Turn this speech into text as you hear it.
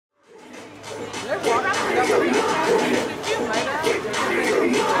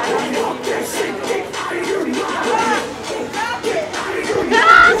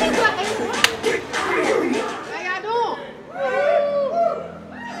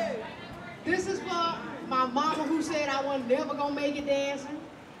who said I was never gonna make it dancing.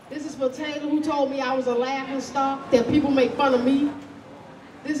 This is for Taylor, who told me I was a laughing stock, that people make fun of me.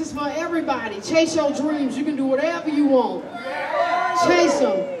 This is for everybody. Chase your dreams. You can do whatever you want. Chase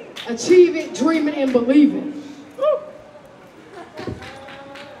them. Achieve it, dream it, and believe it.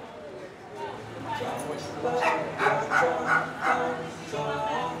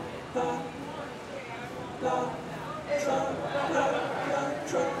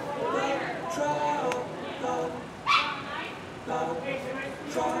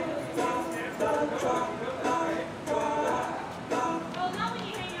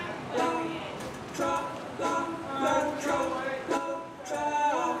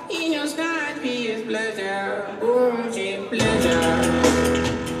 In your sky, be his pleasure, bullshit pleasure.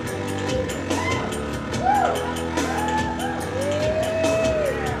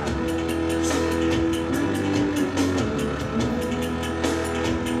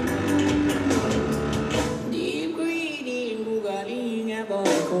 Deep greedy, Bugatti, apple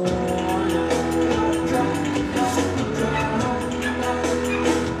corner.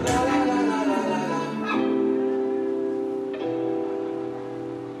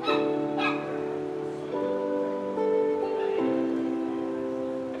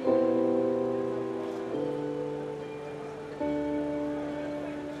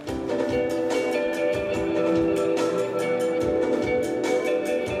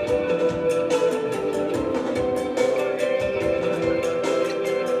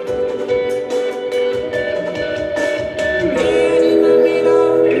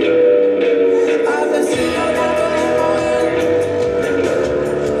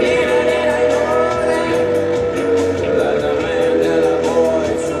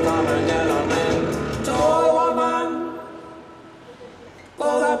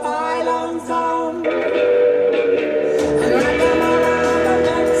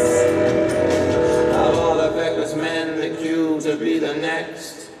 To be the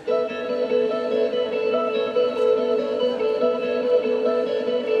next.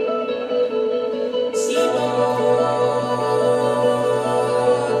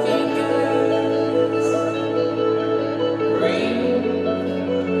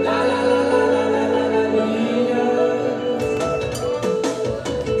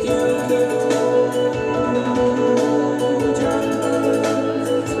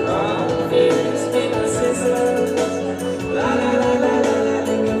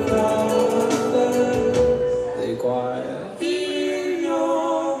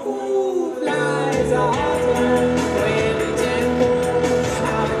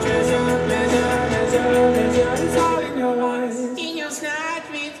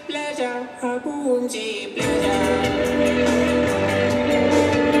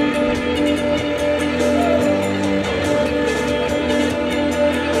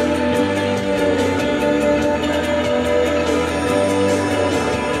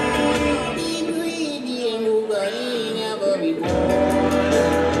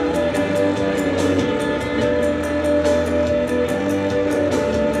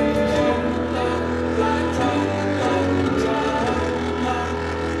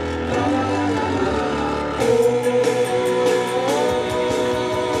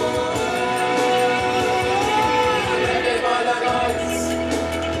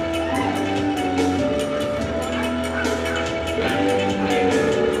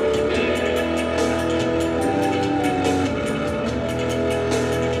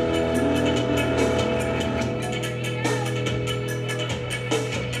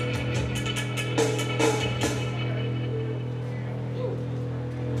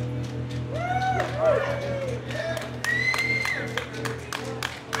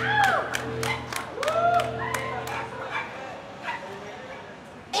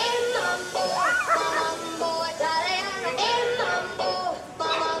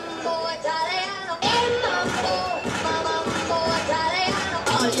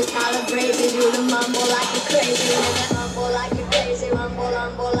 Crazy, do the mumble like you crazy, rumble like you crazy, rumble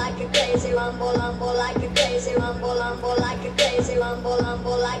like you crazy, rumble like you crazy, rumble like you crazy, rumble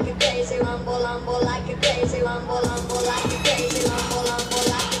like you crazy, rumble like you crazy, rumble like you crazy, rumble like you crazy, rumble like you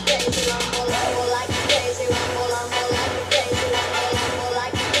crazy, rumble like you crazy, rumble like you crazy, rumble like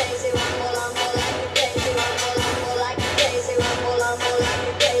you crazy, rumble like you crazy, rumble like you crazy, rumble like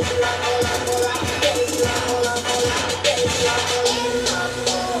you crazy, rumble like you crazy, rumble.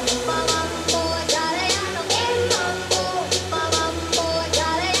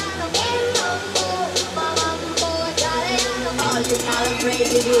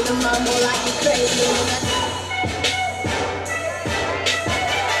 Crazy, do the mumble like you crazy.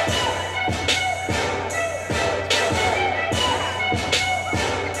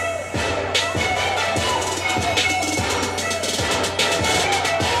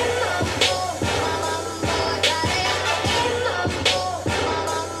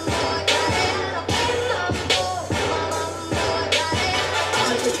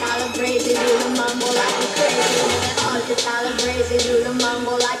 you calabrese, do the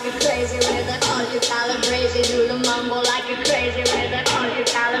mambo like a crazy with it. Call you calabrese, do the mambo like a crazy with it. Call you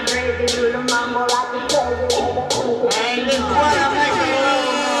calabrese, do the mambo like a crazy with it. And this one I'm making a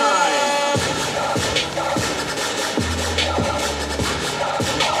little noise.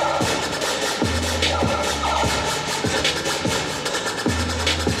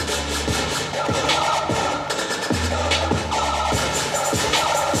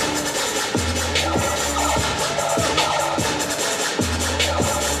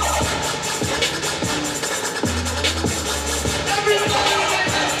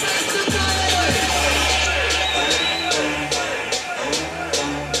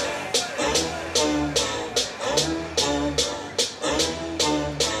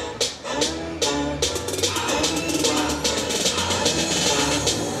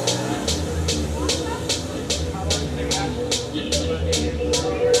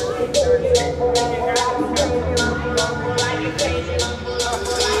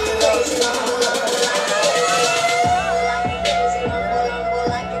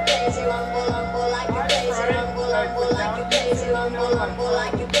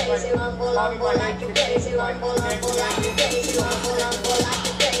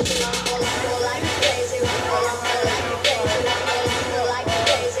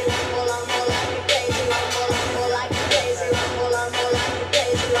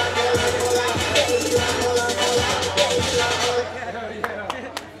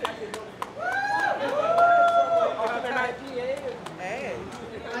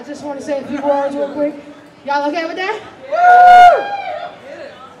 I just want to say a few words real quick. Y'all okay with that?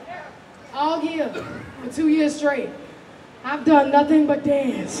 All year, for 2 years straight, I've done nothing but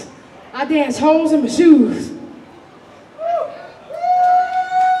dance. I dance holes in my shoes.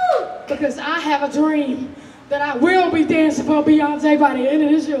 Because I have a dream that I will be dancing for Beyonce by the end of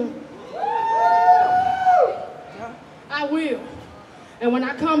this year. I will. And when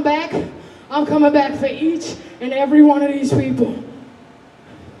I come back, I'm coming back for each and every one of these people.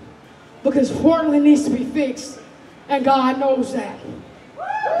 Because Portland needs to be fixed, and God knows that.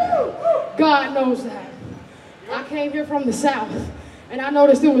 God knows that. I came here from the South, and I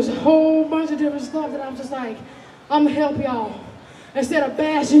noticed there was a whole bunch of different stuff that I'm just like, I'm gonna help y'all. Instead of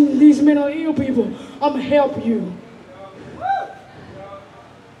bashing these mentally ill people, I'm gonna help you.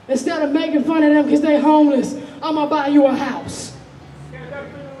 Instead of making fun of them because they're homeless, I'm gonna buy you a house.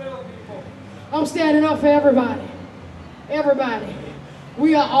 I'm standing up for everybody. Everybody.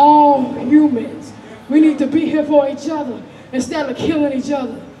 We are all humans. We need to be here for each other instead of killing each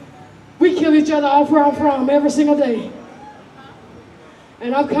other. We kill each other off where I'm from every single day.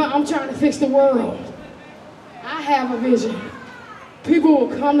 And I'm trying to fix the world. I have a vision. People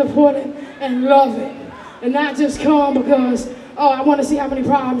will come to Portland and love it. And not just come because, oh, I want to see how many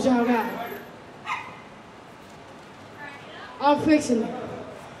problems y'all got. I'm fixing it.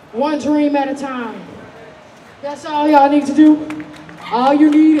 One dream at a time. That's all y'all need to do. All you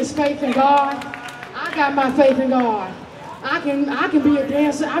need is faith in God. I got my faith in God. I can be a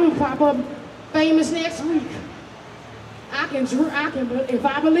dancer. I'm gonna pop up famous next week. If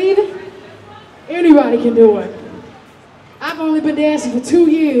I believe it, anybody can do it. I've only been dancing for 2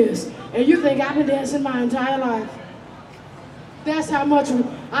 years, and you think I've been dancing my entire life. That's how much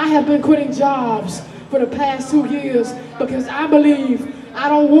I have been quitting jobs for the past 2 years because I believe I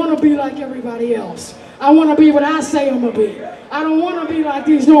don't want to be like everybody else. I want to be what I say I'm going to be. I don't want to be like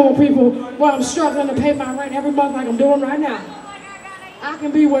these normal people where I'm struggling to pay my rent every month like I'm doing right now. I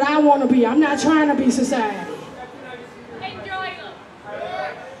can be what I want to be. I'm not trying to be society.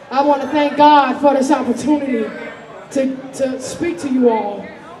 I want to thank God for this opportunity to speak to you all.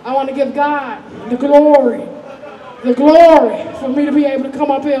 I want to give God the glory for me to be able to come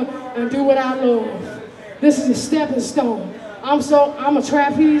up here and do what I love. This is a stepping stone. I'm a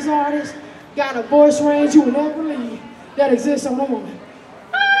trapeze artist, got a voice range you would never believe that exists on a woman.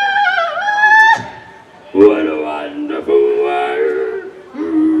 What a wonderful world.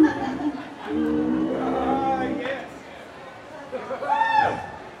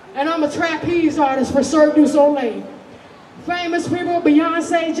 And I'm a trapeze artist for Cirque du Soleil. Famous people,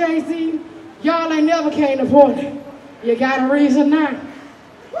 Beyonce, Jay-Z, y'all ain't never came to Portland. You got a reason now.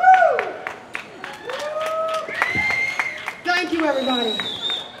 Thank you, everybody.